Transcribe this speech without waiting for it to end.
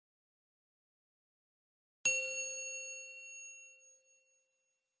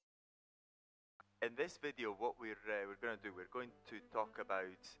In this video, what we're going to do, we're going to talk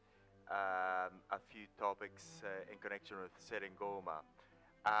about a few topics in connection with Syringoma.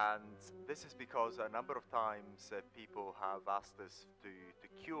 And this is because a number of times people have asked us to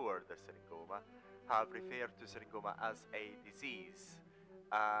cure the Syringoma, have referred to Syringoma as a disease.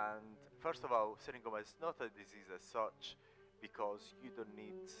 And first of all, Syringoma is not a disease as such, because you don't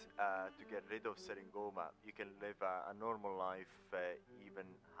need to get rid of Syringoma. You can live a normal life even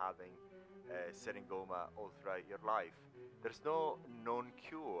having Syringoma all throughout your life. There's no known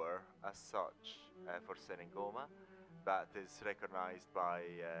cure as such for Syringoma that is recognized by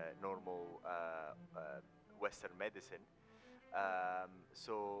normal Western medicine.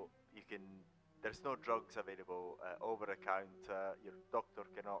 So you can, there's no drugs available over the counter. Your doctor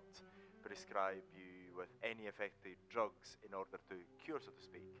cannot prescribe you with any effective drugs in order to cure, so to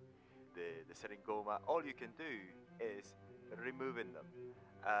speak, the Syringoma. All you can do is removing them.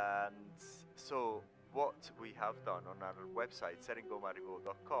 And so what we have done on our website,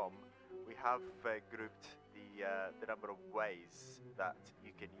 syringomaremoval.com, we have grouped the number of ways that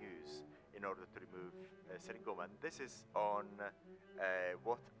you can use in order to remove Syringoma. And this is on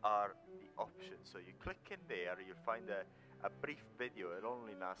what are the options. So you click in there, you'll find a brief video. It'll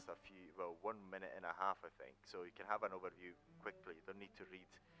only last a few, well, 1 minute and a half, I think. So you can have an overview quickly. You don't need to read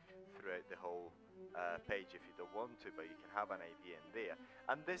throughout the whole page if you don't want to, but you can have an idea in there.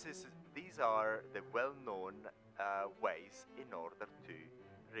 And these are the well-known ways in order to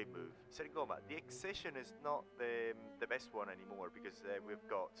remove Syringoma. The excision is not the best one anymore, because we've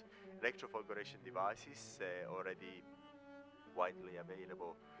got electrofulguration devices already widely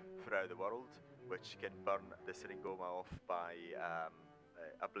available throughout the world, which can burn the Syringoma off by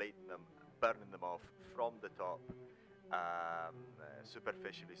ablating them, burning them off from the top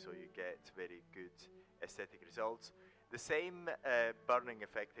superficially, so you get very good aesthetic results. The same burning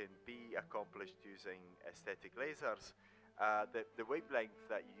effect can be accomplished using aesthetic lasers. The wavelength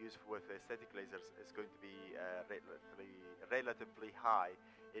that you use with aesthetic lasers is going to be relatively high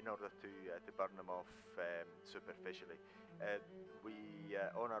in order to burn them off superficially. We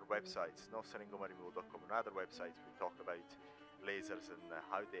on our websites, syringomaremoval.com, and other websites, we talk about lasers and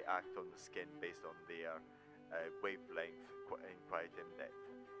how they act on the skin based on their wavelength in quite in depth.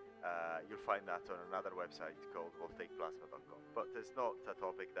 You'll find that on another website called voltaicplasma.com, but it's not a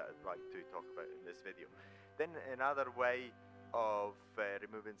topic that I'd like to talk about in this video. Then another way of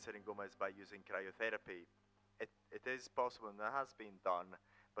removing Syringoma is by using cryotherapy. It is possible, and it has been done,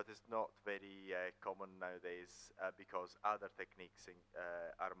 but it's not very common nowadays because other techniques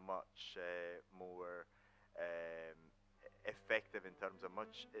are much more effective in terms of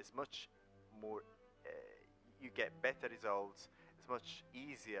much more. You get better results. It's much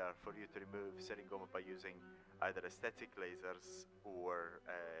easier for you to remove Syringoma by using either aesthetic lasers or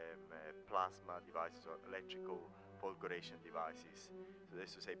plasma devices or electrical fulguration devices. So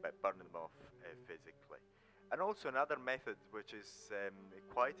this is to say, by burning them off physically. And also another method which is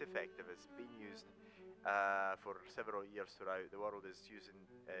quite effective, has been used for several years throughout the world, is using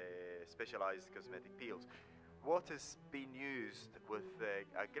specialized cosmetic peels. What has been used with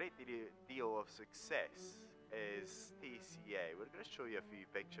a great deal of success is TCA. We're going to show you a few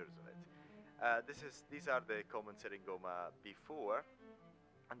pictures of it. These are the common Syringoma before,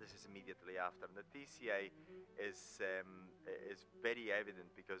 and this is immediately after. And the TCA is very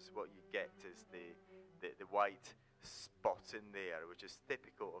evident, because what you get is the white spots in there, which is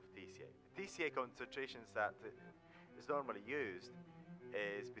typical of TCA. The TCA concentrations that is normally used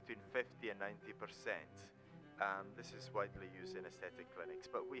is between 50 and 90%. This is widely used in aesthetic clinics,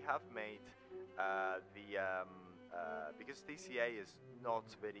 but we have made because TCA is not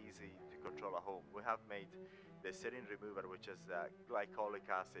very easy to control at home, we have made the Syring remover, which is glycolic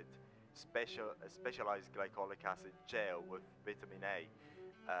acid, specialized glycolic acid gel with vitamin A,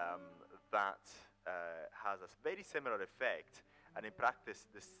 that has a very similar effect, and in practice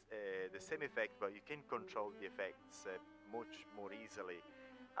the same effect, but you can control the effects much more easily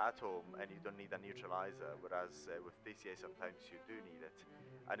at home, and you don't need a neutralizer, whereas with TCA sometimes you do need it,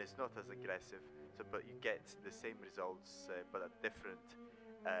 and it's not as aggressive, so but you get the same results but a different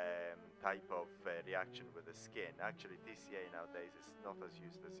type of reaction with the skin. Actually, TCA nowadays is not as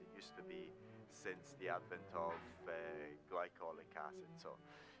used as it used to be since the advent of glycolic acid. So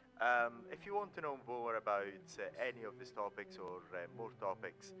if you want to know more about any of these topics or more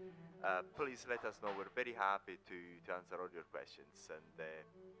topics, please let us know. We're very happy to answer all your questions, and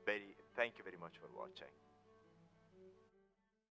thank you very much for watching.